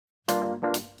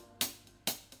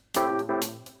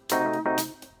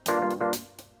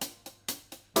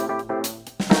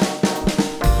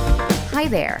Hi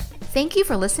there. Thank you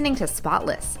for listening to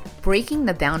Spotless, Breaking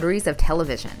the Boundaries of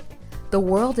Television. The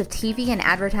world of TV and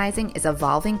advertising is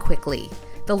evolving quickly.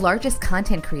 The largest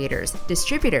content creators,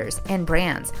 distributors, and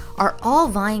brands are all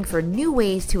vying for new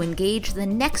ways to engage the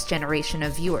next generation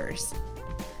of viewers.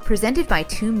 Presented by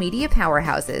two media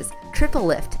powerhouses, Triple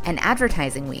Lift and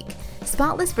Advertising Week,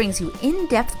 Spotless brings you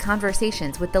in-depth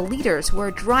conversations with the leaders who are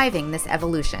driving this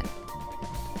evolution.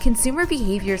 Consumer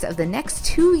behaviors of the next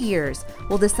 2 years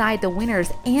will decide the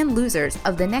winners and losers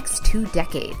of the next 2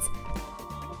 decades.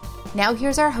 Now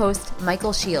here's our host,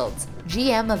 Michael Shields,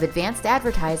 GM of Advanced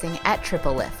Advertising at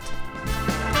Triple Lift.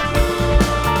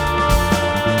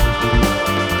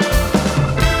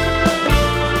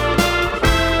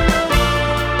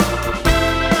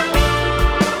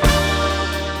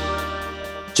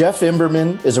 Jeff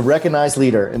Imberman is a recognized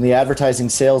leader in the advertising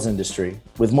sales industry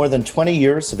with more than 20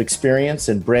 years of experience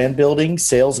in brand building,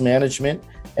 sales management,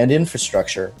 and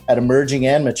infrastructure at emerging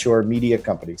and mature media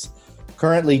companies.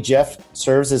 Currently, Jeff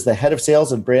serves as the head of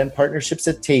sales and brand partnerships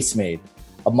at Tastemade,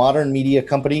 a modern media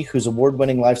company whose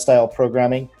award-winning lifestyle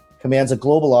programming commands a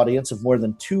global audience of more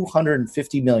than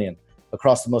 250 million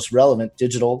across the most relevant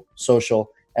digital,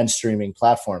 social, and streaming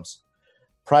platforms.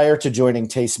 Prior to joining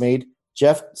Tastemade,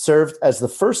 Jeff served as the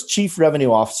first chief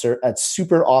revenue officer at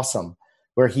Super Awesome,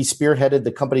 where he spearheaded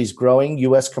the company's growing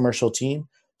U.S. commercial team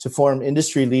to form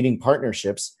industry-leading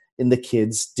partnerships in the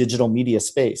kids' digital media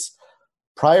space.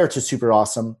 Prior to Super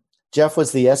Awesome, Jeff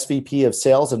was the SVP of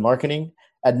Sales and Marketing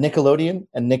at Nickelodeon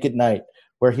and Nick at Night,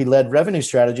 where he led revenue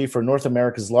strategy for North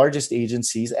America's largest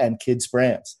agencies and kids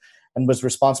brands, and was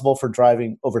responsible for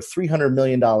driving over $300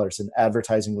 million in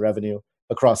advertising revenue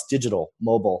across digital,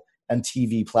 mobile, and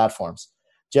TV platforms.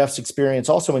 Jeff's experience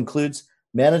also includes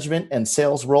management and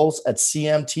sales roles at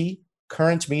CMT,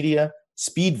 Current Media,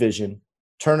 Speed Vision,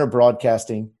 Turner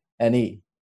Broadcasting, and E.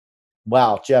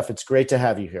 Wow, Jeff, it's great to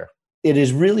have you here. It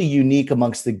is really unique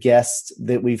amongst the guests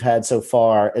that we've had so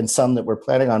far and some that we're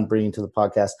planning on bringing to the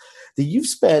podcast that you've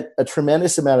spent a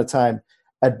tremendous amount of time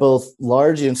at both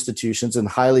large institutions and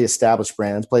highly established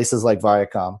brands, places like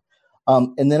Viacom.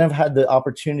 And then I've had the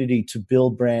opportunity to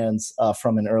build brands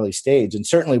from an early stage. And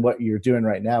certainly what you're doing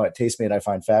right now at Tastemade, I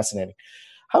find fascinating.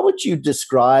 How would you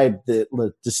describe the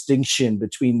distinction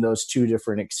between those two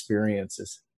different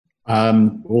experiences?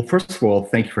 Well, first of all,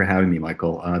 thank you for having me,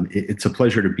 Michael. It's a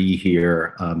pleasure to be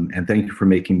here. And thank you for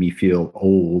making me feel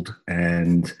old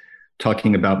and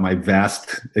talking about my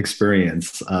vast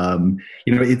experience.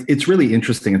 It's really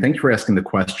interesting. And thank you for asking the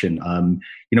question.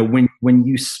 When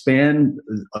you span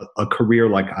a career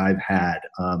like I've had,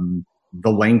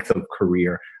 the length of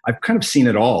career, I've kind of seen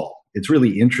it all. It's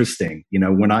really interesting.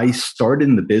 When I started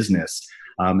in the business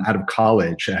out of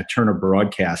college at Turner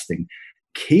Broadcasting,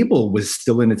 cable was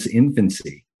still in its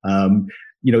infancy.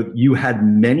 You had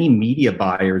many media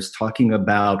buyers talking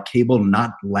about cable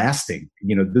not lasting.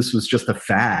 This was just a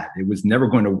fad. It was never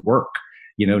going to work.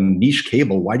 Niche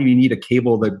cable. Why do you need a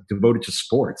cable that devoted to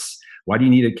sports? Why do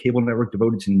you need a cable network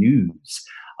devoted to news?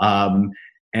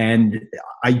 And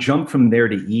I jumped from there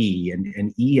to E,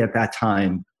 and E at that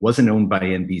time wasn't owned by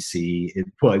NBC. It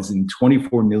was in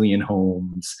 24 million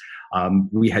homes.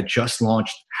 We had just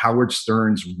launched Howard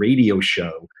Stern's radio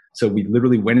show. So we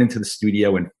literally went into the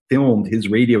studio and filmed his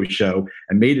radio show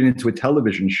and made it into a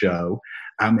television show.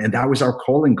 And that was our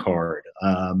calling card.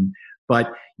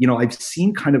 But I've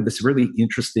seen kind of this really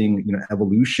interesting,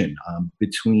 evolution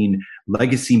between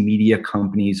legacy media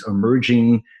companies,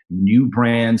 emerging new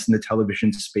brands in the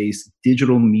television space,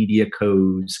 digital media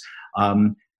codes.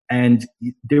 And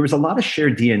there was a lot of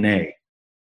shared DNA.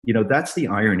 That's the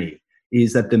irony,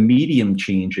 is that the medium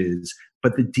changes,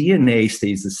 but the DNA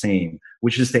stays the same,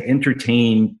 which is to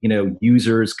entertain,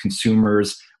 users,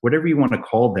 consumers, whatever you want to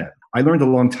call them. I learned a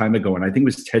long time ago, and I think it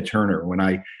was Ted Turner,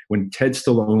 when Ted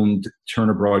still owned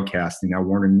Turner Broadcasting, now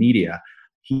Warner Media,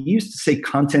 he used to say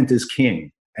content is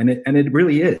king, and it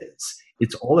really is.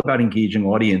 It's all about engaging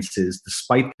audiences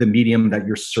despite the medium that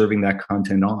you're serving that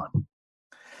content on.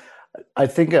 I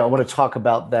think I want to talk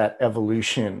about that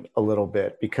evolution a little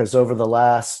bit, because over the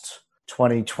last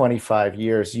 20, 25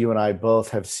 years, you and I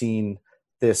both have seen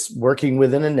this working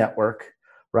within a network,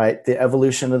 right? The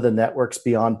evolution of the networks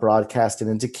beyond broadcast and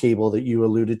into cable that you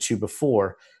alluded to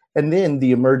before, and then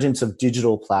the emergence of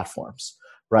digital platforms,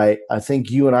 right? I think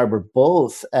you and I were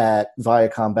both at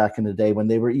Viacom back in the day when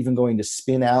they were even going to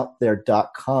spin out their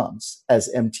 .coms as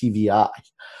MTVI,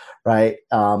 right?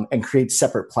 And create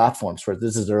separate platforms for it.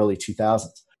 This is the early 2000s.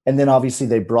 And then obviously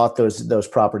they brought those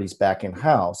properties back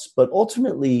in-house. But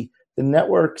ultimately, the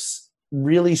networks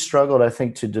really struggled, I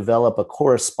think, to develop a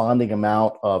corresponding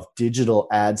amount of digital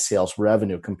ad sales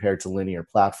revenue compared to linear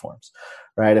platforms,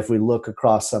 right? If we look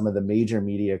across some of the major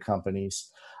media companies,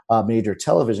 major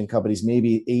television companies,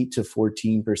 maybe 8 to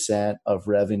 14% of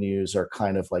revenues are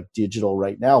kind of like digital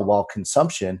right now, while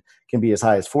consumption can be as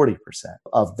high as 40%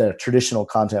 of the traditional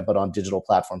content, but on digital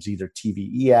platforms, either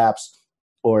TVE apps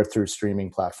or through streaming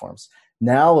platforms.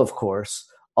 Now, of course,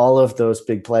 all of those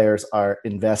big players are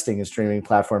investing in streaming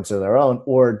platforms of their own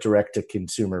or direct to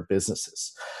consumer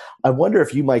businesses. I wonder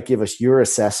if you might give us your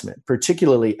assessment,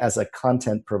 particularly as a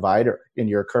content provider in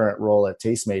your current role at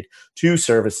Tastemade, to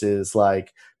services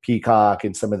like Peacock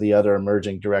and some of the other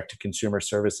emerging direct to consumer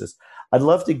services. I'd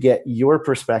love to get your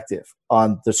perspective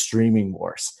on the streaming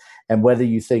wars and whether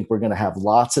you think we're going to have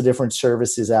lots of different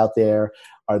services out there.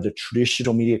 Are the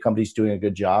traditional media companies doing a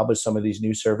good job with some of these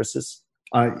new services?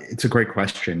 It's a great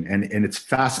question, and it's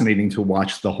fascinating to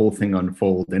watch the whole thing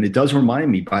unfold. And it does remind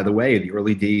me, by the way, of the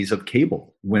early days of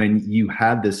cable, when you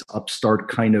had this upstart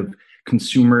kind of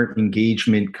consumer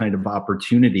engagement kind of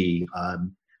opportunity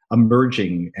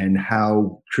emerging, and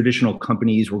how traditional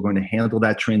companies were going to handle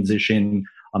that transition,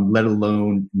 let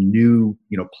alone new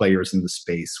players in the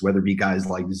space, whether it be guys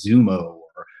like Zumo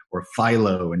or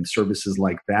Philo and services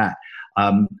like that.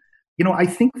 I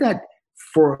think that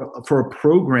for a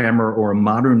programmer or a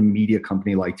modern media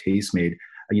company like Tastemade,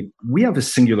 we have a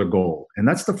singular goal, and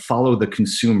that's to follow the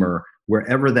consumer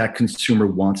wherever that consumer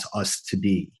wants us to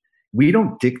be. We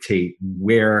don't dictate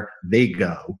where they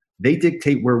go; they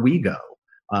dictate where we go.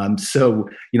 So,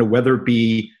 whether it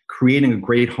be creating a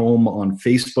great home on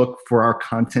Facebook for our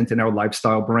content and our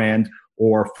lifestyle brand,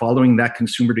 or following that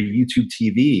consumer to YouTube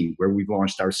TV, where we've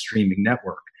launched our streaming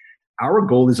network, our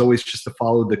goal is always just to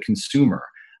follow the consumer.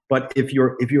 But if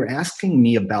you're asking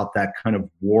me about that kind of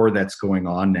war that's going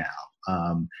on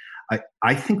now,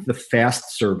 I think the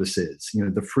FAST services,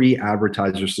 the free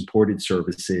advertiser supported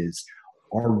services,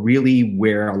 are really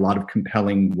where a lot of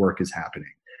compelling work is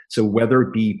happening. So whether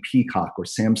it be Peacock or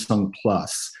Samsung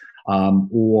Plus,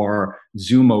 or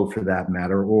Zumo for that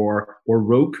matter, or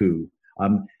Roku,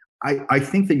 I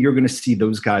think that you're going to see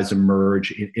those guys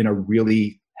emerge in a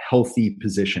really healthy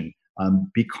position.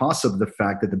 Because of the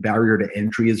fact that the barrier to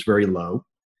entry is very low.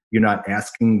 You're not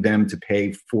asking them to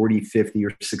pay $40, $50,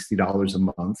 or $60 a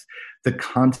month. The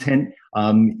content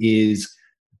is,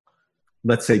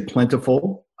 let's say,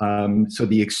 plentiful. So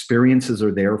the experiences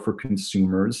are there for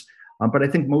consumers. But I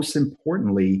think most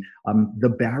importantly, the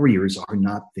barriers are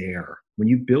not there. When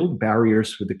you build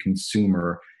barriers for the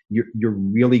consumer, you're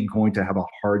really going to have a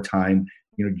hard time,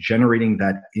 generating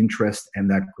that interest and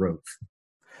that growth.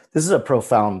 This is a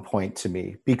profound point to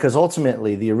me, because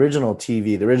ultimately the original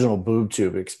TV, the original boob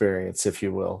tube experience, if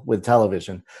you will, with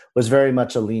television was very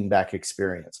much a lean back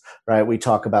experience, right? We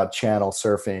talk about channel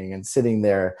surfing and sitting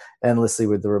there endlessly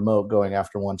with the remote going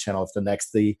after one channel to the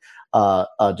next. The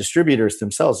distributors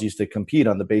themselves used to compete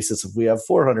on the basis of we have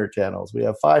 400 channels, we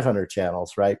have 500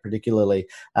 channels, right? Particularly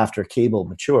after cable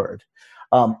matured.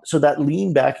 So that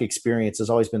lean back experience has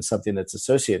always been something that's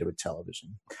associated with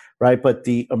television, right? But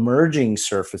the emerging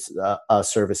services,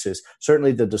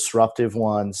 certainly the disruptive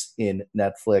ones in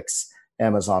Netflix,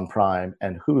 Amazon Prime,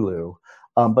 and Hulu,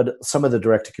 but some of the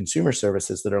direct-to-consumer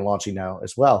services that are launching now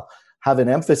as well, have an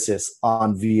emphasis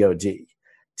on VOD.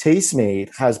 Tastemade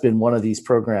has been one of these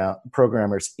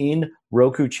programmers in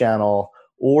Roku Channel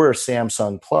or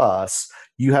Samsung Plus.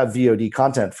 You have VOD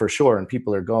content for sure, and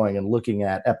people are going and looking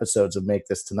at episodes of Make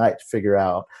This Tonight to figure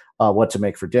out what to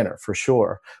make for dinner, for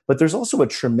sure. But there's also a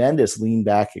tremendous lean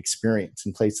back experience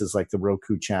in places like the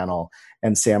Roku Channel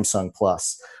and Samsung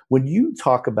Plus. When you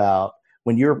talk about,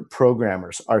 when your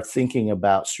programmers are thinking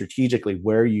about strategically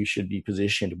where you should be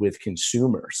positioned with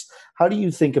consumers, how do you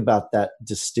think about that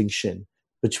distinction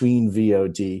between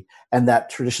VOD and that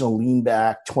traditional lean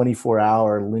back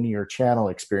 24-hour linear channel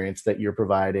experience that you're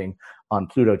providing on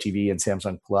Pluto TV and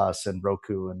Samsung Plus and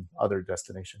Roku and other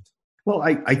destinations? Well,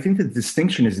 I think the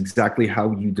distinction is exactly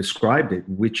how you described it,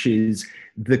 which is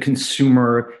the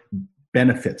consumer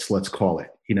benefits, let's call it,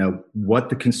 what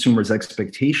the consumer's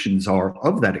expectations are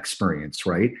of that experience,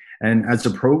 right? And as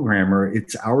a programmer,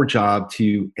 it's our job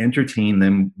to entertain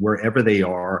them wherever they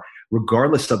are,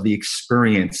 regardless of the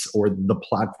experience or the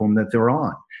platform that they're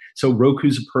on. So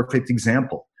Roku's a perfect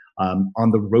example.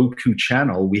 On the Roku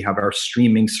channel, we have our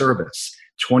streaming service,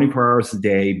 24 hours a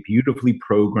day, beautifully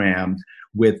programmed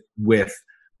with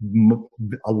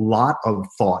a lot of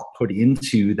thought put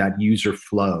into that user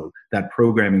flow, that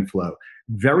programming flow,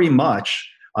 very much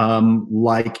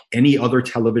like any other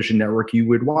television network you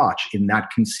would watch in that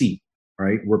conceit,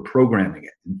 right? We're programming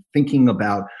it and thinking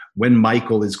about when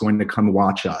Michael is going to come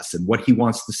watch us and what he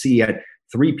wants to see at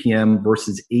 3 p.m.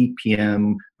 versus 8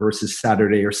 p.m. versus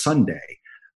Saturday or Sunday.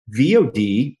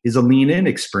 VOD is a lean in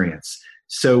experience.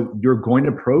 So you're going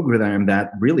to program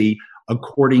that really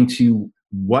according to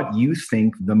what you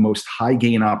think the most high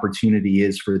gain opportunity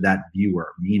is for that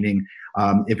viewer. Meaning,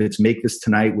 if it's Make This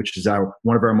Tonight, which is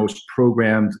one of our most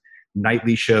programmed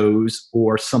nightly shows,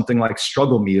 or something like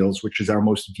Struggle Meals, which is our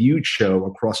most viewed show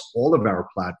across all of our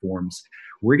platforms,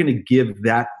 we're going to give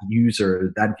that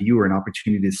user, that viewer, an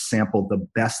opportunity to sample the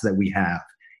best that we have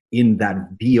in that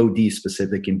VOD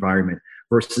specific environment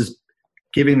versus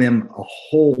giving them a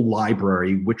whole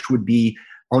library, which would be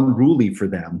unruly for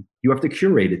them. You have to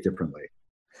curate it differently.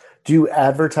 Do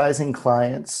advertising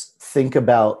clients think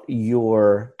about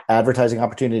your advertising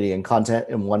opportunity and content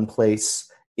in one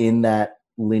place in that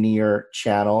linear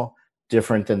channel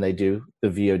different than they do the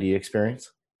VOD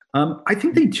experience? I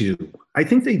think they do.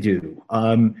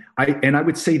 I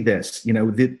would say this,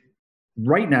 that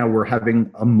right now we're having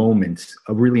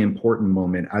a really important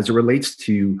moment as it relates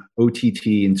to OTT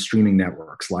and streaming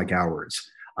networks like ours.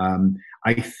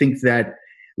 I think that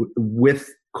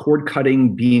with cord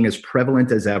cutting being as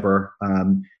prevalent as ever,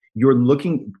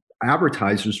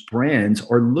 advertisers, brands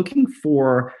are looking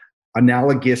for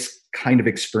analogous kind of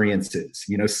experiences,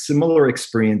 similar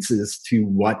experiences to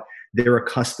what they're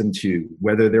accustomed to,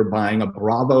 whether they're buying a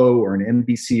Bravo or an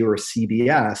NBC or a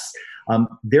CBS.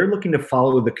 They're looking to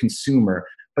follow the consumer,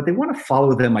 but they want to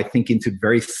follow them, I think, into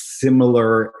very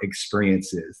similar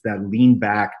experiences that lean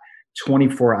back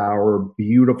 24-hour,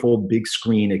 beautiful big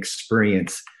screen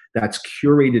experience that's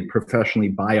curated professionally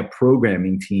by a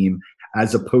programming team,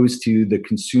 as opposed to the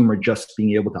consumer just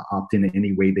being able to opt in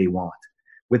any way they want.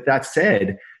 With that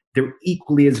said, they're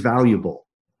equally as valuable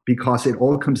because it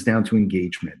all comes down to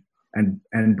engagement.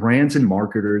 And brands and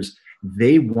marketers,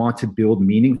 they want to build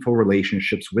meaningful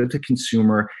relationships with the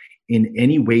consumer in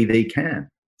any way they can.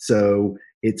 So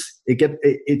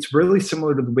it's really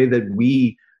similar to the way that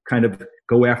we kind of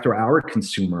go after our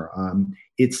consumer.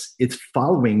 It's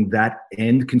following that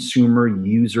end consumer,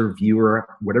 user, viewer,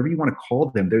 whatever you want to call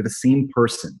them. They're the same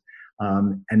person,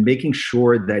 and making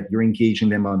sure that you're engaging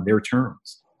them on their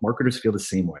terms. Marketers feel the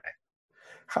same way.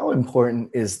 How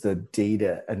important is the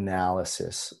data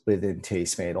analysis within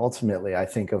Tastemade? Ultimately, I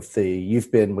think of you've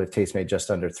been with Tastemade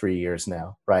just under 3 years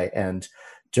now, right? And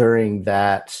during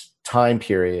that time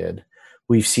period,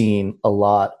 we've seen a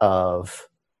lot of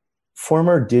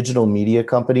former digital media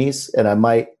companies, and I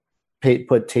might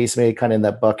put Tastemade kind of in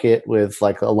that bucket with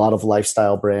like a lot of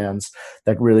lifestyle brands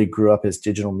that really grew up as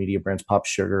digital media brands, Pop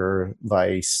Sugar,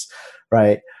 Vice,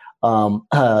 right?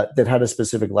 That had a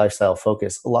specific lifestyle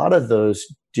focus. A lot of those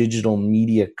digital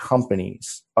media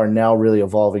companies are now really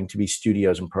evolving to be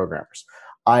studios and programmers.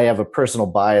 I have a personal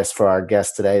bias for our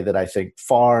guest today that I think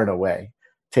far and away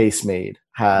Tastemade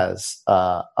has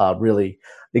really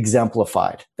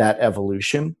exemplified that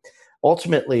evolution.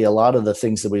 Ultimately, a lot of the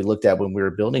things that we looked at when we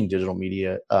were building digital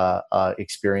media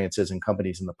experiences and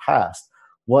companies in the past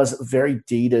was a very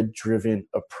data-driven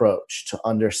approach to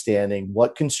understanding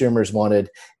what consumers wanted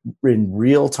in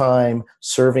real time,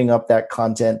 serving up that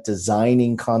content,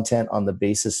 designing content on the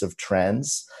basis of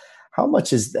trends. How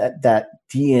much is that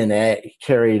DNA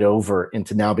carried over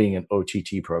into now being an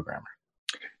OTT programmer?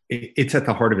 It's at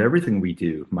the heart of everything we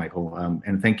do, Michael.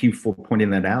 And thank you for pointing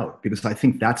that out, because I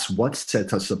think that's what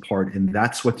sets us apart. And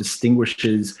that's what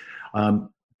distinguishes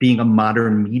being a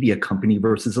modern media company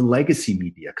versus a legacy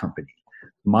media company.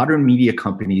 Modern media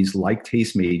companies like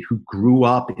Tastemade, who grew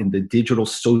up in the digital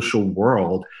social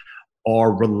world,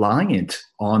 are reliant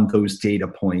on those data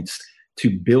points to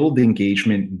build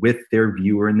engagement with their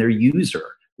viewer and their user.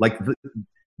 Like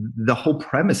the whole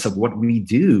premise of what we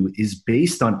do is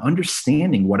based on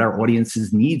understanding what our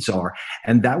audience's needs are.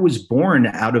 And that was born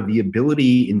out of the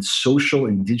ability in social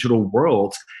and digital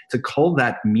worlds to cull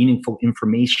that meaningful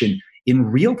information in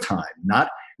real time, not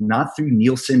through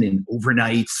Nielsen and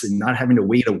overnights and not having to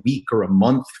wait a week or a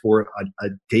month for a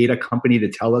data company to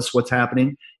tell us what's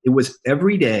happening. It was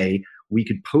every day we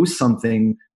could post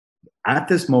something at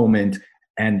this moment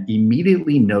and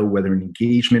immediately know whether an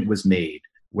engagement was made,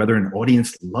 whether an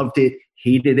audience loved it,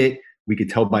 hated it. We could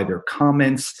tell by their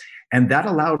comments. And that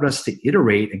allowed us to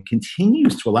iterate and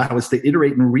continues to allow us to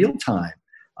iterate in real time.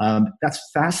 That's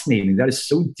fascinating. That is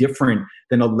so different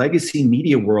than a legacy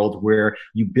media world where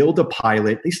you build a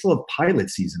pilot. They still have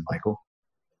pilot season, Michael.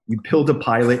 You build a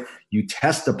pilot, you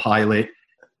test a pilot,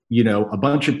 a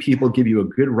bunch of people give you a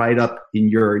good write-up in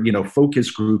your,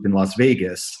 focus group in Las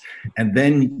Vegas. And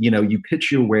then, you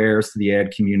pitch your wares to the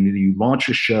ad community, you launch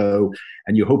a show,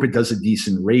 and you hope it does a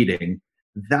decent rating.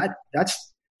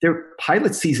 that's their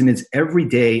pilot season is every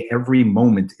day, every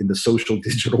moment in the social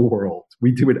digital world.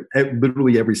 We do it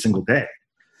literally every single day.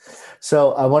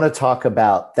 So I want to talk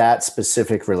about that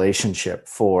specific relationship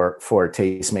for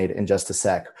Tastemade in just a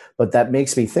sec. But that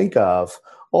makes me think of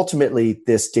ultimately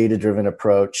this data-driven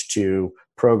approach to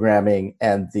programming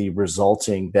and the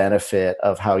resulting benefit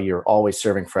of how you're always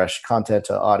serving fresh content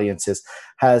to audiences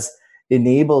has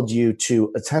enabled you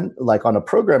to attend, like on a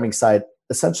programming side,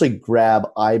 essentially grab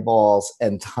eyeballs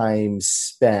and time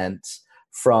spent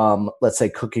from, let's say,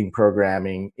 cooking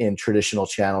programming in traditional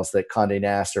channels that Condé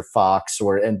Nast or Fox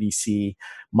or NBC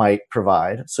might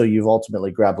provide. So you've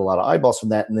ultimately grabbed a lot of eyeballs from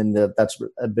that, and then that's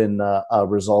been a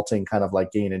resulting kind of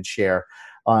like gain and share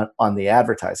on the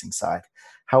advertising side.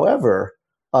 However,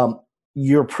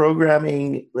 your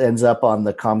programming ends up on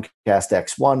the Comcast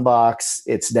X1 box.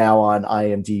 It's now on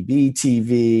IMDb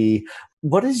TV.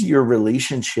 What is your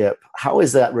relationship? How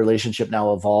is that relationship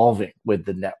now evolving with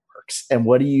the networks? And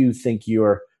what do you think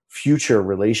your future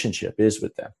relationship is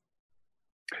with them?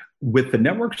 With the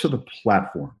networks or the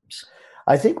platforms?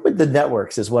 I think with the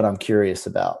networks is what I'm curious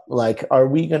about. Like, are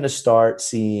we going to start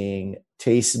seeing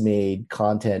Tastemade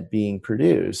content being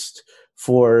produced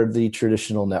for the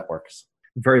traditional networks?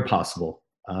 Very possible.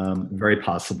 Very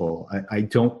possible. I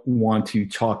don't want to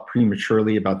talk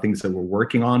prematurely about things that we're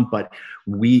working on, but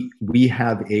we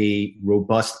have a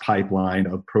robust pipeline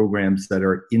of programs that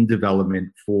are in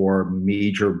development for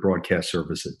major broadcast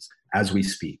services as we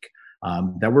speak,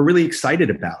 that we're really excited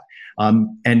about.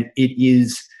 And it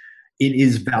is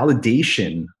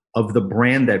validation of the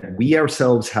brand that we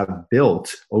ourselves have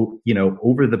built,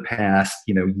 over the past,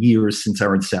 years since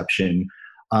our inception.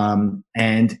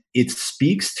 And it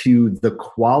speaks to the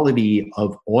quality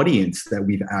of audience that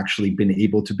we've actually been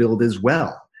able to build as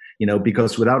well,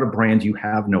 because without a brand, you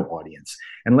have no audience.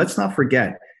 And let's not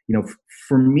forget,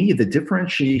 for me, the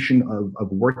differentiation of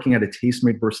working at a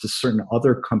Tastemade versus certain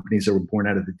other companies that were born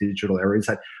out of the digital era is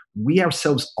that we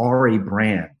ourselves are a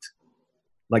brand.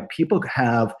 Like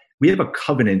we have a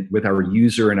covenant with our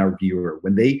user and our viewer.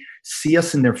 When they see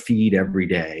us in their feed every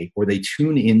day, or they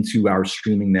tune into our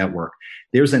streaming network,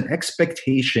 there's an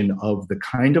expectation of the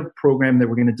kind of program that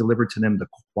we're going to deliver to them, the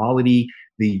quality,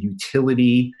 the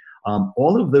utility,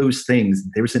 all of those things.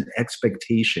 There's an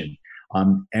expectation.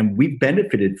 And we've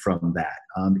benefited from that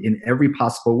in every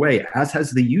possible way, as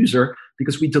has the user,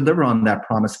 because we deliver on that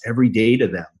promise every day to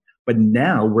them. But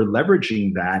now we're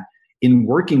leveraging that in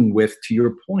working with, to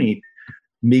your point,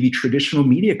 maybe traditional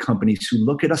media companies who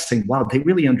look at us saying, wow, they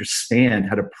really understand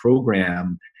how to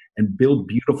program and build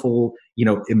beautiful,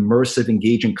 immersive,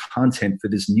 engaging content for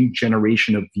this new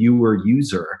generation of viewer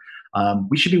user.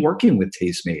 We should be working with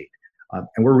Tastemade.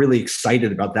 And we're really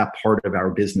excited about that part of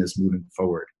our business moving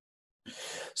forward.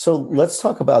 So let's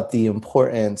talk about the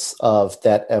importance of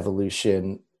that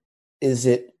evolution. Is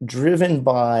it driven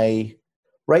by,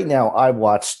 right now I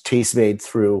watch Tastemade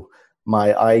through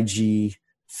my IG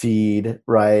feed,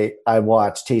 right? I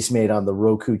watch Tastemade on the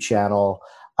Roku channel.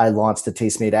 I launched the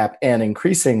Tastemade app, and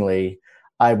increasingly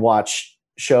I watch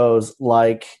shows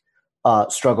like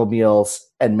Struggle Meals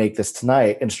and Make This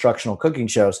Tonight, instructional cooking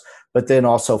shows, but then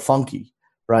also Funky,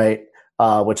 right?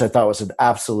 Which I thought was an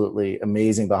absolutely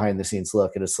amazing behind the scenes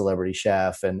look at a celebrity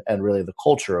chef and really the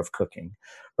culture of cooking,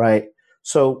 right?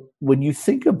 So when you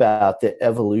think about the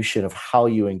evolution of how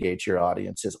you engage your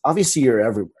audiences, obviously you're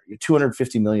everywhere. You're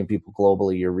 250 million people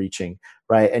globally you're reaching,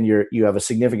 right? And you have a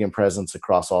significant presence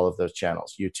across all of those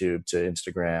channels, YouTube to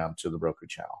Instagram to the Roku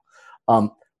channel.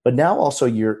 But now also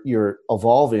you're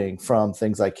evolving from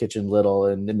things like Kitchen Little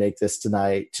and Make This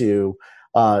Tonight to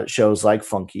shows like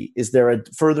Funky. Is there a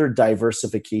further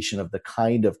diversification of the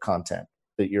kind of content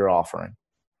that you're offering?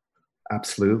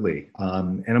 Absolutely.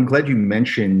 And I'm glad you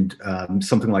mentioned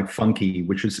something like Funky,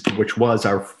 which was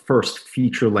our first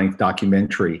feature-length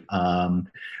documentary,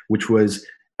 which was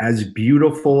as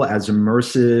beautiful, as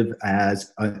immersive,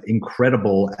 as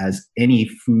incredible as any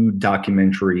food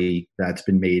documentary that's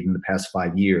been made in the past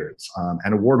 5 years,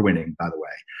 and award-winning, by the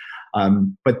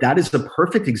way. But that is a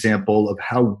perfect example of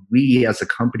how we as a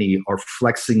company are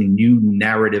flexing new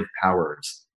narrative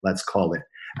powers, let's call it,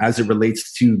 as it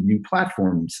relates to new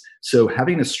platforms. So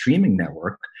having a streaming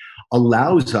network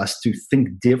allows us to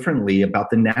think differently about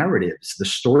the narratives, the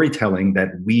storytelling that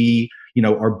we,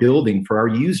 are building for our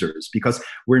users, because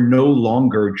we're no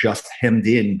longer just hemmed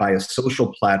in by a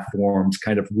social platform's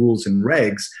kind of rules and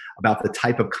regs about the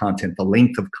type of content, the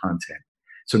length of content.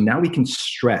 So now we can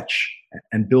stretch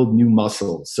and build new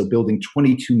muscles. So building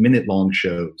 22-minute long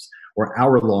shows or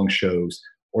hour-long shows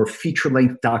or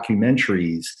feature-length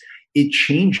documentaries, it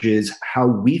changes how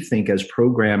we think as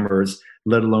programmers,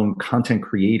 let alone content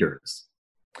creators.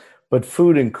 But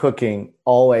food and cooking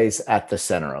always at the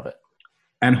center of it.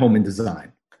 And home and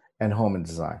design. And home and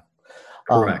design.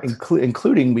 Correct.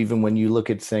 Including even when you look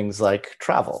at things like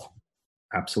travel.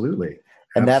 Absolutely.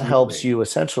 And that helps you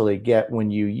essentially get,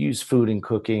 when you use food and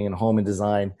cooking and home and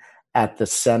design at the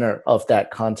center of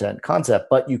that concept,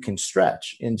 but you can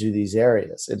stretch into these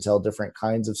areas and tell different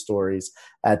kinds of stories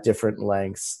at different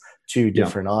lengths to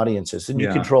different audiences. And you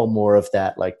control more of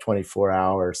that, like 24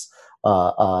 hours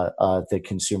that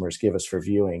consumers give us for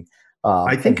viewing.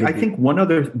 I think one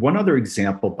other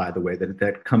example, by the way,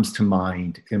 that comes to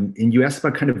mind, and you asked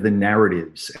about kind of the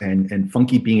narratives, and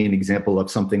Funky being an example of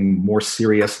something more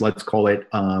serious, let's call it,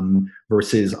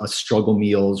 versus a Struggle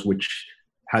Meals, which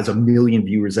has 1 million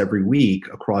viewers every week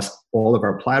across all of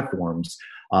our platforms,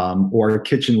 or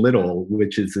Kitchen Little,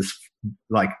 which is this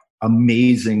like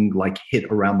amazing like hit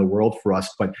around the world for us,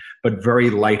 but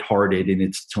very lighthearted in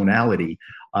its tonality.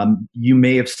 You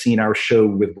may have seen our show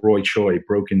with Roy Choi,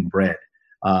 Broken Bread,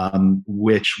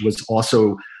 which was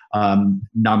also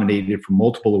nominated for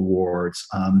multiple awards.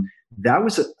 That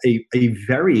was a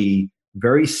very,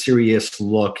 very serious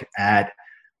look at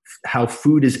how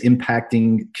food is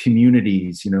impacting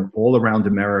communities, all around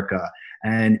America.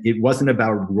 And it wasn't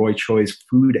about Roy Choi's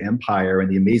food empire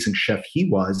and the amazing chef he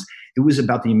was. It was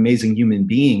about the amazing human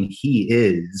being he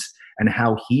is, and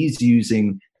how he's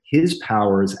using his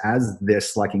powers as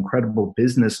this like incredible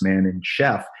businessman and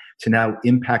chef to now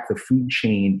impact the food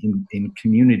chain in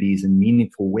communities in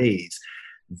meaningful ways.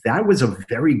 That was a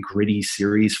very gritty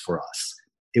series for us.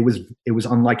 It was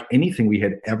unlike anything we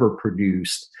had ever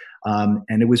produced.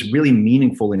 And it was really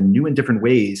meaningful in new and different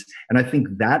ways. And I think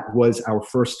that was our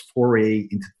first foray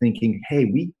into thinking,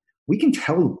 hey, we can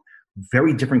tell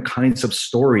very different kinds of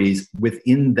stories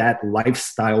within that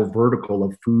lifestyle vertical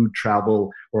of food,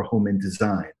 travel, or home and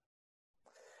design.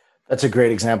 That's a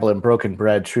great example, and Broken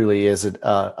Bread truly is an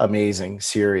amazing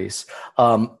series.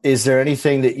 Is there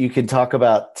anything that you can talk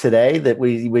about today that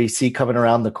we see coming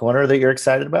around the corner that you're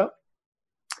excited about?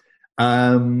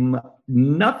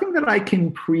 Nothing that I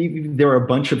can preview. There are a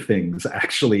bunch of things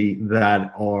actually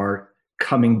that are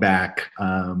coming back.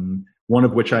 One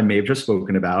of which I may have just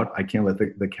spoken about. I can't let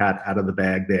the cat out of the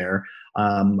bag there.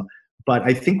 But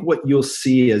I think what you'll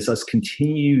see is us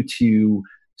continue to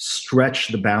stretch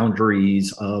the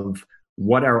boundaries of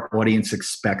what our audience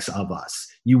expects of us.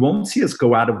 You won't see us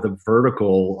go out of the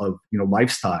vertical of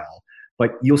lifestyle,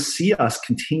 but you'll see us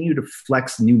continue to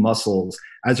flex new muscles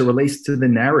as it relates to the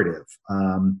narrative.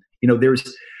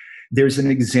 There's an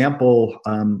example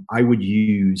I would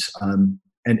use,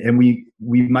 and we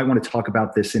might want to talk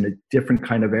about this in a different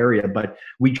kind of area, but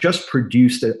we just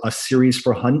produced a series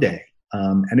for Hyundai,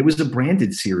 and it was a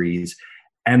branded series,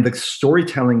 and the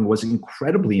storytelling was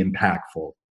incredibly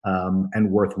impactful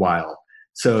and worthwhile.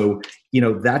 So,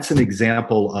 that's an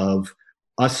example of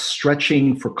us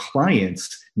stretching for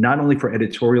clients, not only for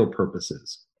editorial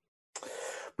purposes.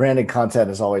 Branded content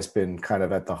has always been kind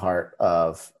of at the heart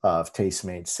of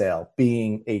Tastemade Sale,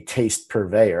 being a taste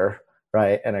purveyor,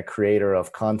 right, and a creator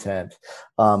of content.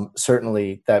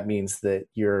 Certainly, that means that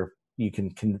you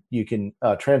can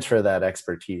transfer that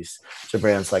expertise to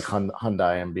brands like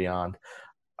Hyundai and beyond.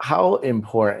 How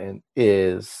important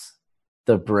is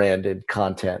the branded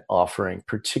content offering,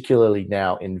 particularly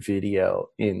now in video,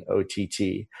 in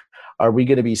OTT? Are we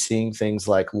going to be seeing things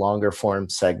like longer form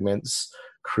segments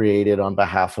created on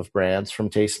behalf of brands from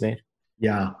Tastemade?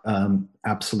 Yeah,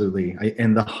 absolutely.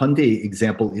 And the Hyundai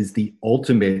example is the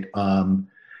ultimate,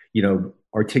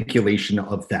 articulation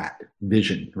of that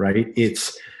vision, right?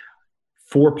 It's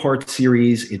 4-part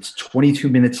series. It's 22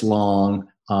 minutes long.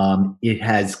 It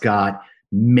has got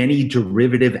many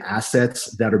derivative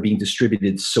assets that are being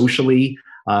distributed socially.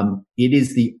 It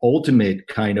is the ultimate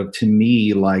kind of, to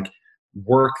me, like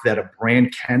work that a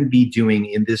brand can be doing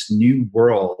in this new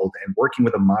world, and working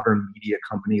with a modern media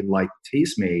company like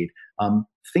Tastemade.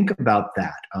 Think about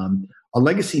that. A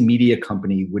legacy media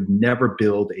company would never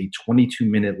build a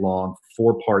 22-minute long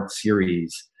 4-part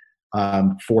series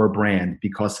for a brand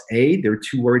because A, they're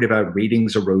too worried about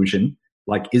ratings erosion.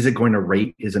 Like, is it going to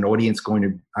rate? Is an audience going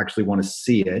to actually want to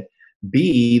see it?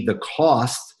 B, the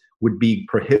cost would be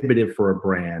prohibitive for a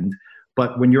brand.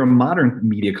 But when you're a modern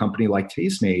media company like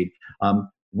Tastemade,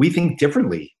 we think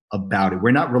differently about it.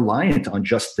 We're not reliant on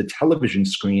just the television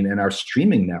screen and our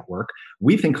streaming network.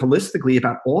 We think holistically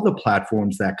about all the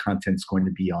platforms that content's going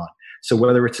to be on. So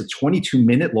whether it's a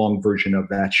 22-minute long version of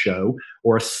that show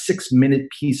or a 6-minute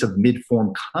piece of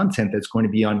mid-form content that's going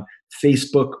to be on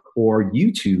Facebook or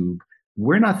YouTube,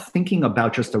 we're not thinking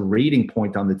about just a rating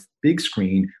point on the big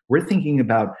screen. We're thinking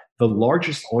about the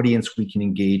largest audience we can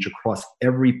engage across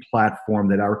every platform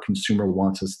that our consumer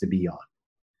wants us to be on.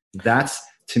 That's,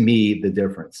 to me, the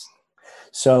difference.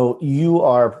 So you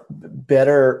are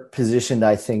better positioned,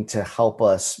 I think, to help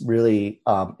us really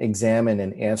examine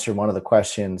and answer one of the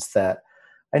questions that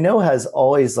I know has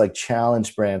always like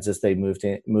challenged brands as they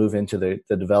move into the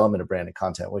development of branded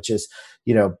content, which is,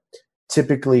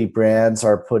 typically brands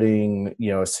are putting,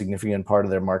 a significant part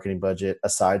of their marketing budget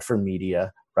aside for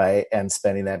media, right? And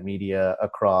spending that media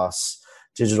across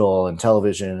digital and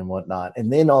television and whatnot.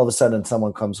 And then all of a sudden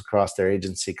someone comes across their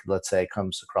agency, let's say,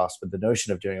 comes across with the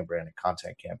notion of doing a branded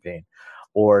content campaign,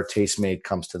 or Tastemade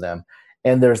comes to them.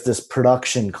 And there's this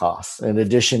production cost in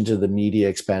addition to the media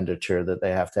expenditure that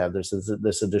they have to have. There's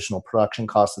this additional production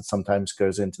cost that sometimes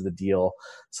goes into the deal.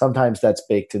 Sometimes that's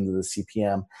baked into the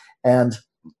CPM. And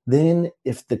then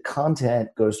if the content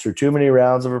goes through too many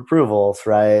rounds of approvals,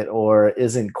 right, or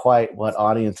isn't quite what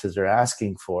audiences are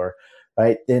asking for,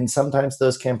 right, then sometimes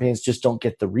those campaigns just don't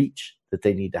get the reach that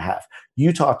they need to have.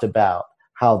 You talked about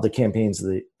how the campaigns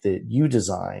that you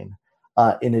design,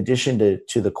 in addition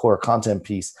to the core content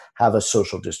piece, have a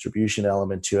social distribution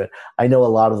element to it. I know a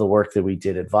lot of the work that we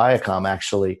did at Viacom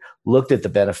actually looked at the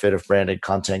benefit of branded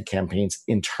content campaigns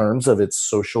in terms of its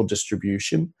social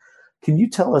distribution. Can you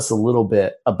tell us a little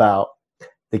bit about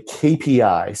the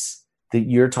KPIs that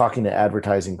you're talking to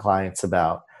advertising clients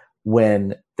about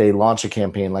when they launch a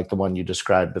campaign like the one you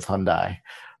described with Hyundai,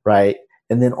 right?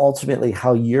 And then ultimately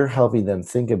how you're helping them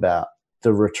think about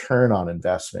the return on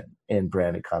investment in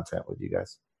branded content with you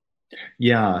guys?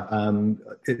 Yeah,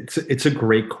 it's a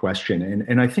great question.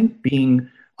 And I think being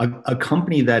a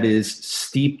company that is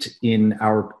steeped in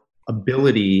our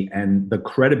ability and the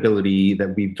credibility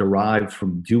that we've derived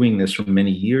from doing this for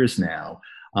many years now,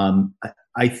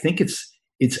 I think it's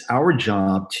our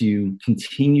job to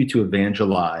continue to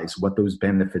evangelize what those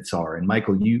benefits are. And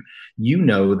Michael, you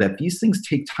know that these things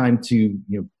take time to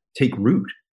take root.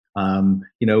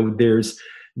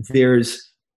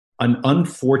 There's an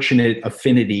unfortunate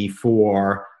affinity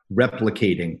for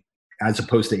replicating as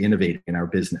opposed to innovating in our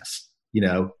business.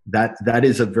 That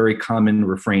is a very common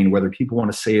refrain, whether people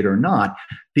want to say it or not,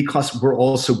 because we're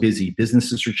all so busy.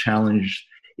 Businesses are challenged.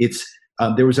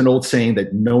 There was an old saying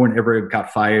that no one ever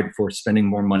got fired for spending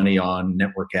more money on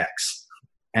network X.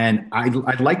 And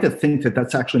I'd like to think that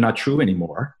that's actually not true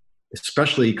anymore,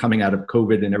 especially coming out of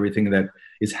COVID and everything that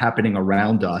is happening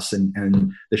around us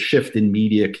and the shift in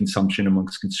media consumption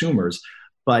amongst consumers.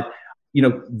 But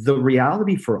the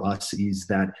reality for us is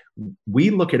that we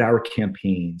look at our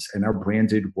campaigns and our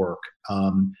branded work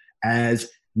as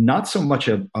not so much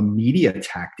a media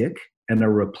tactic and a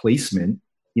replacement.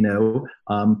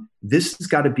 This has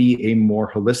got to be a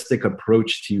more holistic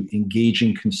approach to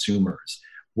engaging consumers.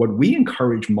 What we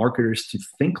encourage marketers to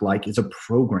think like is a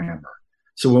programmer.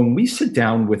 So when we sit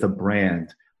down with a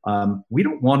brand, we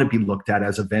don't want to be looked at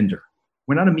as a vendor.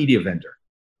 We're not a media vendor.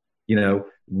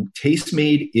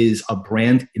 Tastemade is a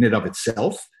brand in and of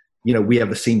itself. We have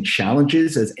the same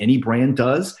challenges as any brand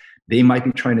does. They might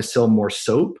be trying to sell more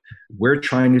soap. We're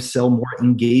trying to sell more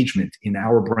engagement in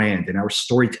our brand and our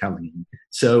storytelling.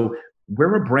 So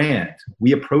we're a brand.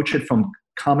 We approach it from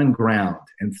common ground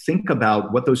and think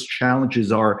about what those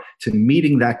challenges are to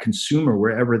meeting that consumer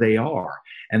wherever they are.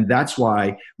 And that's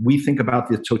why we think about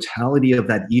the totality of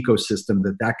that ecosystem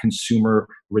that consumer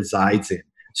resides in.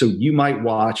 So you might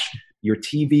watch your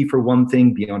TV for one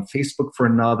thing, be on Facebook for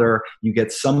another. You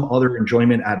get some other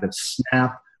enjoyment out of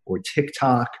Snap or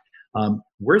TikTok.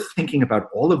 We're thinking about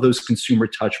all of those consumer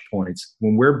touch points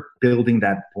when we're building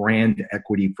that brand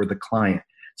equity for the client.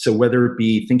 So whether it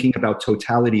be thinking about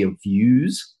totality of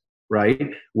views, right?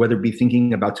 Whether it be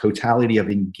thinking about totality of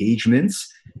engagements,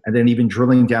 and then even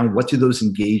drilling down, what do those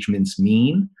engagements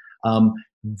mean?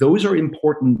 Those are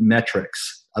important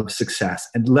metrics of success,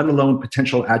 and let alone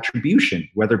potential attribution,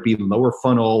 whether it be lower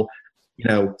funnel,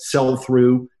 sell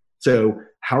through. So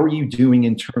how are you doing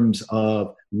in terms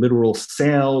of literal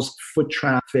sales, foot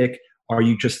traffic? Are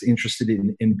you just interested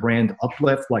in brand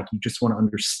uplift? Like you just want to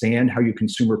understand how your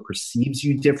consumer perceives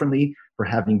you differently for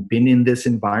having been in this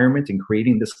environment and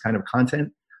creating this kind of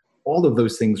content? All of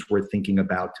those things we're thinking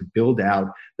about to build out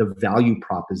the value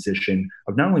proposition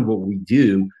of not only what we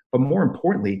do, but more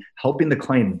importantly, helping the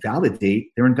client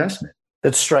validate their investment.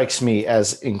 That strikes me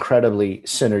as incredibly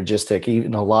synergistic.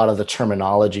 Even a lot of the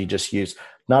terminology just used,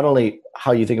 not only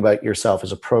how you think about yourself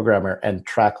as a programmer and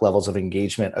track levels of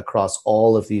engagement across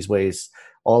all of these ways,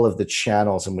 all of the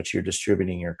channels in which you're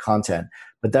distributing your content,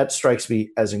 but that strikes me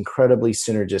as incredibly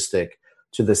synergistic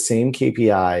to the same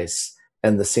KPIs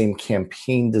and the same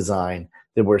campaign design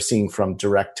that we're seeing from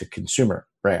direct to consumer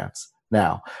brands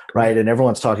now, right? And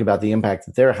everyone's talking about the impact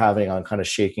that they're having on kind of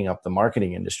shaking up the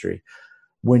marketing industry.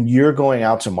 When you're going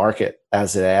out to market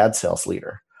as an ad sales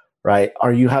leader, right?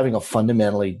 Are you having a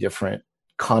fundamentally different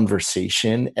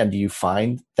conversation? And do you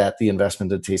find that the investment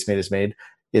that Tastemade has made,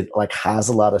 it like has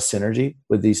a lot of synergy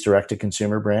with these direct to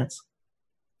consumer brands?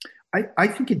 I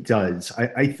think it does.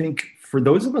 I think for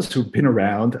those of us who've been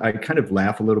around, I kind of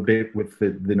laugh a little bit with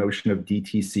the notion of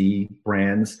DTC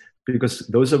brands, because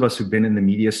those of us who've been in the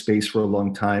media space for a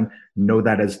long time know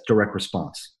that as direct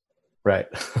response. Right.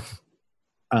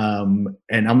 And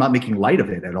I'm not making light of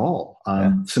it at all.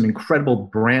 Some incredible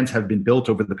brands have been built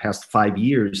over the past 5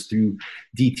 years through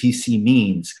DTC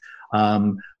means.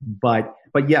 But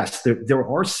yes, there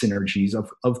are synergies,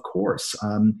 of course.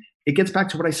 It gets back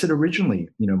to what I said originally,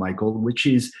 Michael, which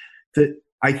is that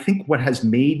I think what has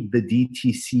made the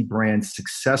DTC brands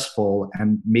successful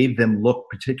and made them look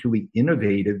particularly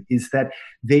innovative is that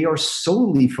they are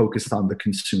solely focused on the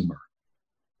consumer.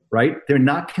 Right? They're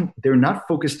not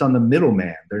focused on the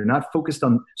middleman. They're not focused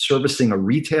on servicing a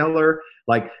retailer.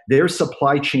 Like, their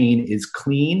supply chain is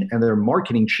clean and their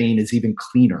marketing chain is even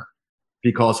cleaner,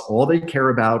 because all they care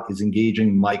about is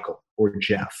engaging Michael or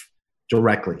Jeff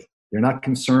directly. They're not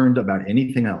concerned about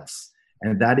anything else.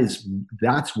 And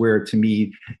that's where, to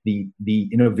me, the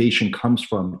innovation comes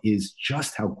from, is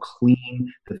just how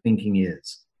clean the thinking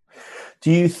is.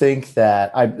 Do you think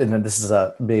that, and this is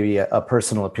maybe a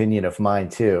personal opinion of mine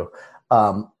too,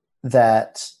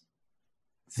 that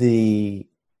the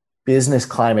business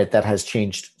climate that has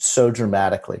changed so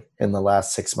dramatically in the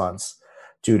last 6 months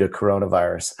due to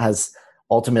coronavirus has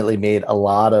ultimately made a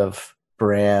lot of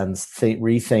brands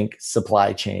rethink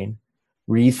supply chain,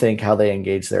 rethink how they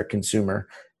engage their consumer,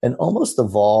 and almost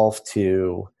evolve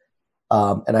to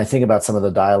and I think about some of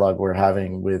the dialogue we're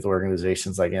having with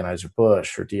organizations like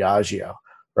Anheuser-Busch or Diageo,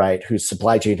 right, whose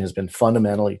supply chain has been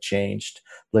fundamentally changed.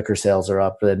 Liquor sales are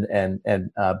up and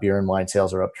beer and wine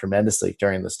sales are up tremendously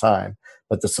during this time,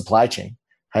 but the supply chain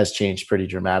has changed pretty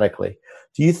dramatically.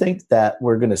 Do you think that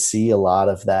we're going to see a lot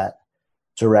of that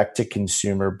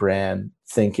direct-to-consumer brand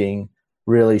thinking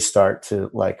really start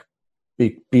to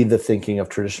be the thinking of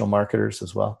traditional marketers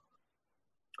as well?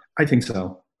 I think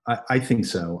so. I think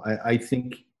so. I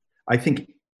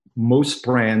think most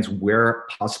brands, where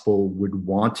possible, would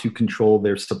want to control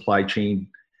their supply chain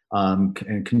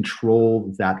and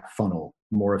control that funnel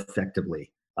more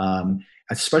effectively,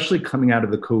 especially coming out of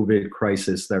the COVID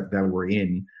crisis that we're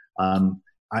in.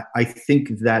 I think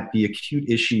that the acute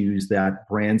issues that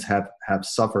brands have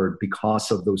suffered because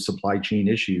of those supply chain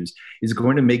issues is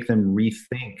going to make them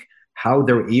rethink how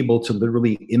they're able to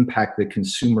literally impact the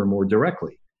consumer more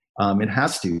directly. It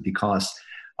has to, because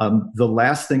the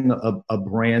last thing a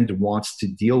brand wants to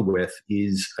deal with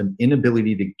is an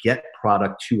inability to get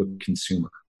product to a consumer,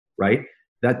 right?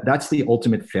 That's the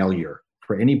ultimate failure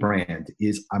for any brand,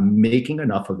 is I'm making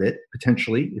enough of it,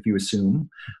 potentially, if you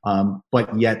assume,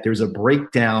 but yet there's a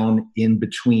breakdown in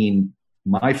between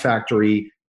my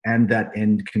factory and that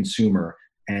end consumer,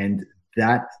 and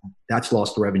that's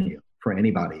lost revenue for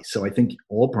anybody. So I think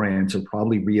all brands are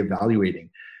probably reevaluating,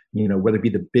 whether it be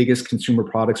the biggest consumer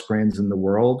products brands in the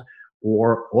world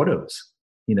or autos.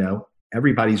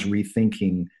 Everybody's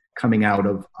rethinking coming out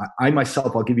of, I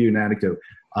myself, I'll give you an anecdote,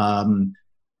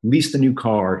 leased a new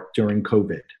car during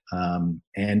COVID.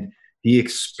 And the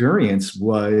experience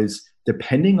was,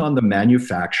 depending on the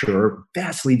manufacturer,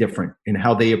 vastly different in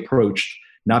how they approached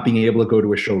not being able to go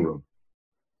to a showroom.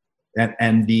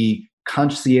 And the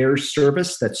concierge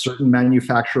service that certain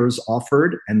manufacturers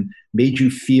offered and made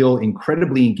you feel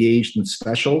incredibly engaged and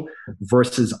special,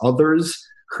 versus others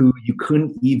who you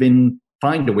couldn't even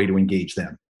find a way to engage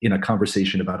them in a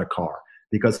conversation about a car,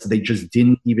 because they just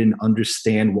didn't even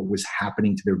understand what was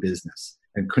happening to their business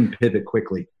and couldn't pivot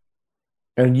quickly.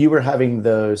 And you were having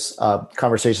those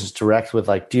conversations direct with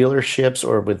like dealerships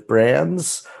or with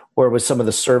brands, or with some of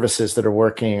the services that are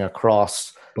working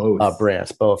across both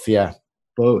brands? Both, yeah.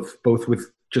 Both with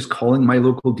just calling my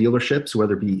local dealerships,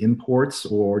 whether it be imports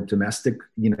or domestic,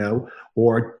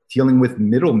 or dealing with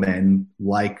middlemen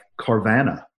like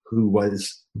Carvana,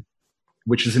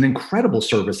 which is an incredible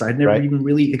service I'd never even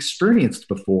really experienced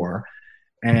before.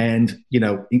 And,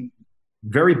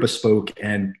 very bespoke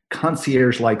and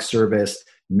concierge-like service,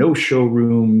 no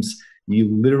showrooms.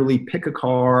 You literally pick a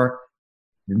car,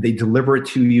 and they deliver it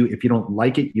to you. If you don't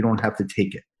like it, you don't have to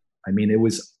take it. I mean, it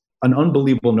was an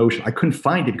unbelievable notion. I couldn't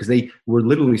find it because they were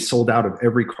literally sold out of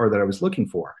every car that I was looking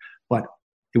for. But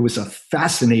it was a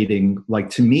fascinating,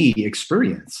 to me,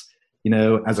 experience.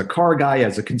 As a car guy,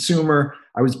 as a consumer,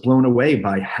 I was blown away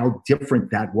by how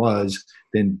different that was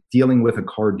than dealing with a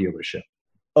car dealership.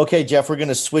 Okay, Jeff, we're going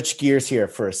to switch gears here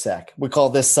for a sec. We call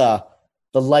this the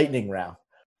lightning round.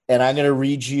 And I'm going to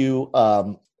read you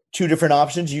two different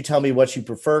options. You tell me what you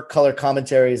prefer. Color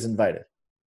commentary is invited.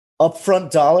 Upfront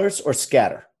dollars or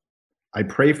scatter? I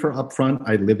pray for upfront.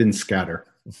 I live in scatter.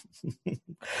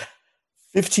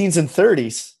 15s and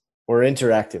 30s or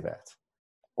interactive ads?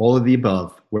 All of the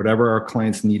above. Whatever our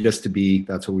clients need us to be,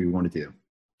 that's what we want to do.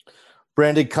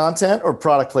 Branded content or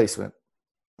product placement?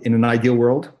 In an ideal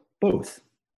world, both.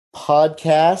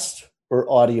 Podcast or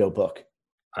audiobook?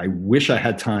 I wish I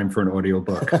had time for an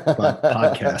audiobook, but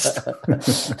podcast.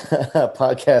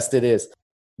 Podcast it is.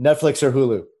 Netflix or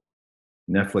Hulu?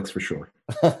 Netflix for sure.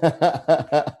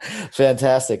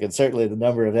 Fantastic. And certainly the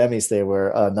number of Emmys they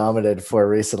were nominated for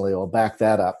recently will back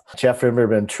that up. Jeff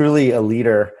Imberman, truly a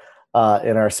leader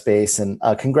in our space. And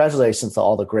congratulations to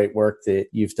all the great work that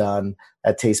you've done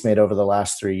at Tastemade over the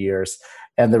last 3 years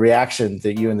and the reaction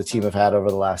that you and the team have had over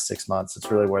the last 6 months. It's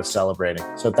really worth celebrating.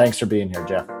 So thanks for being here,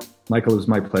 Jeff. Michael, it was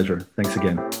my pleasure. Thanks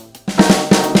again.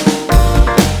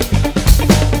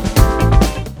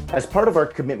 As part of our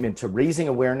commitment to raising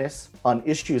awareness on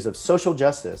issues of social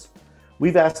justice,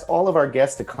 we've asked all of our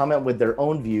guests to comment with their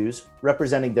own views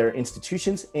representing their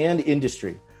institutions and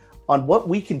industry on what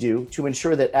we can do to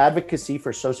ensure that advocacy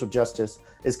for social justice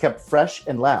is kept fresh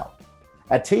and loud.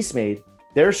 At Tastemade,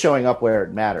 they're showing up where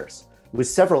it matters, with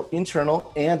several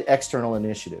internal and external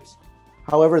initiatives.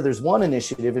 However, there's one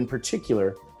initiative in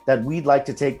particular that we'd like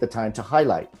to take the time to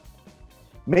highlight.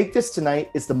 Make This Tonight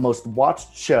is the most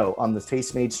watched show on the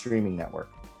Tastemade streaming network,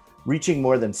 reaching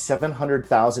more than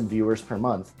 700,000 viewers per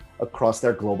month across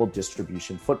their global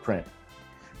distribution footprint.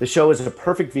 The show is a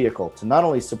perfect vehicle to not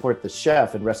only support the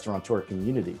chef and restaurateur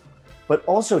community, but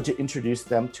also to introduce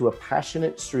them to a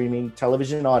passionate streaming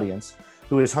television audience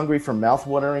who is hungry for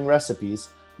mouth-watering recipes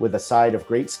with a side of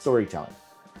great storytelling.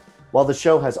 While the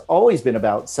show has always been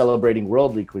about celebrating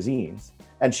worldly cuisines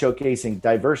and showcasing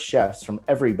diverse chefs from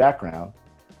every background,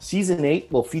 Season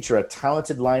 8 will feature a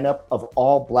talented lineup of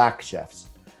all Black chefs,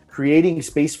 creating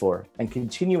space for and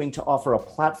continuing to offer a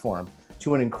platform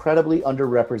to an incredibly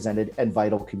underrepresented and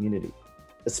vital community,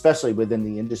 especially within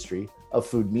the industry of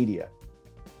food media.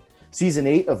 Season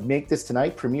 8 of Make This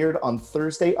Tonight premiered on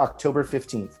Thursday, October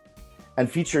 15th,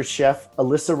 and features Chef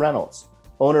Alyssa Reynolds,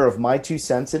 owner of My Two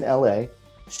Cents in LA,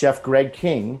 Chef Greg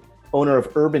King, owner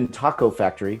of Urban Taco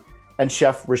Factory, and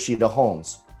Chef Rashida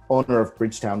Holmes, owner of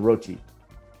Bridgetown Roti.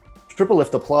 Triple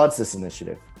Lift applauds this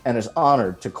initiative and is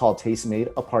honored to call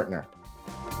Tastemade a partner.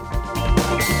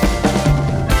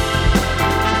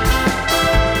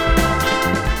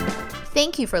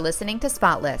 Thank you for listening to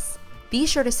Spotless. Be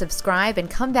sure to subscribe and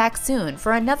come back soon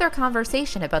for another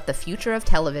conversation about the future of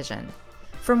television.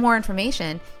 For more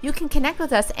information, you can connect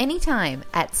with us anytime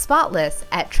at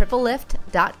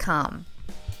spotless@triplelift.com.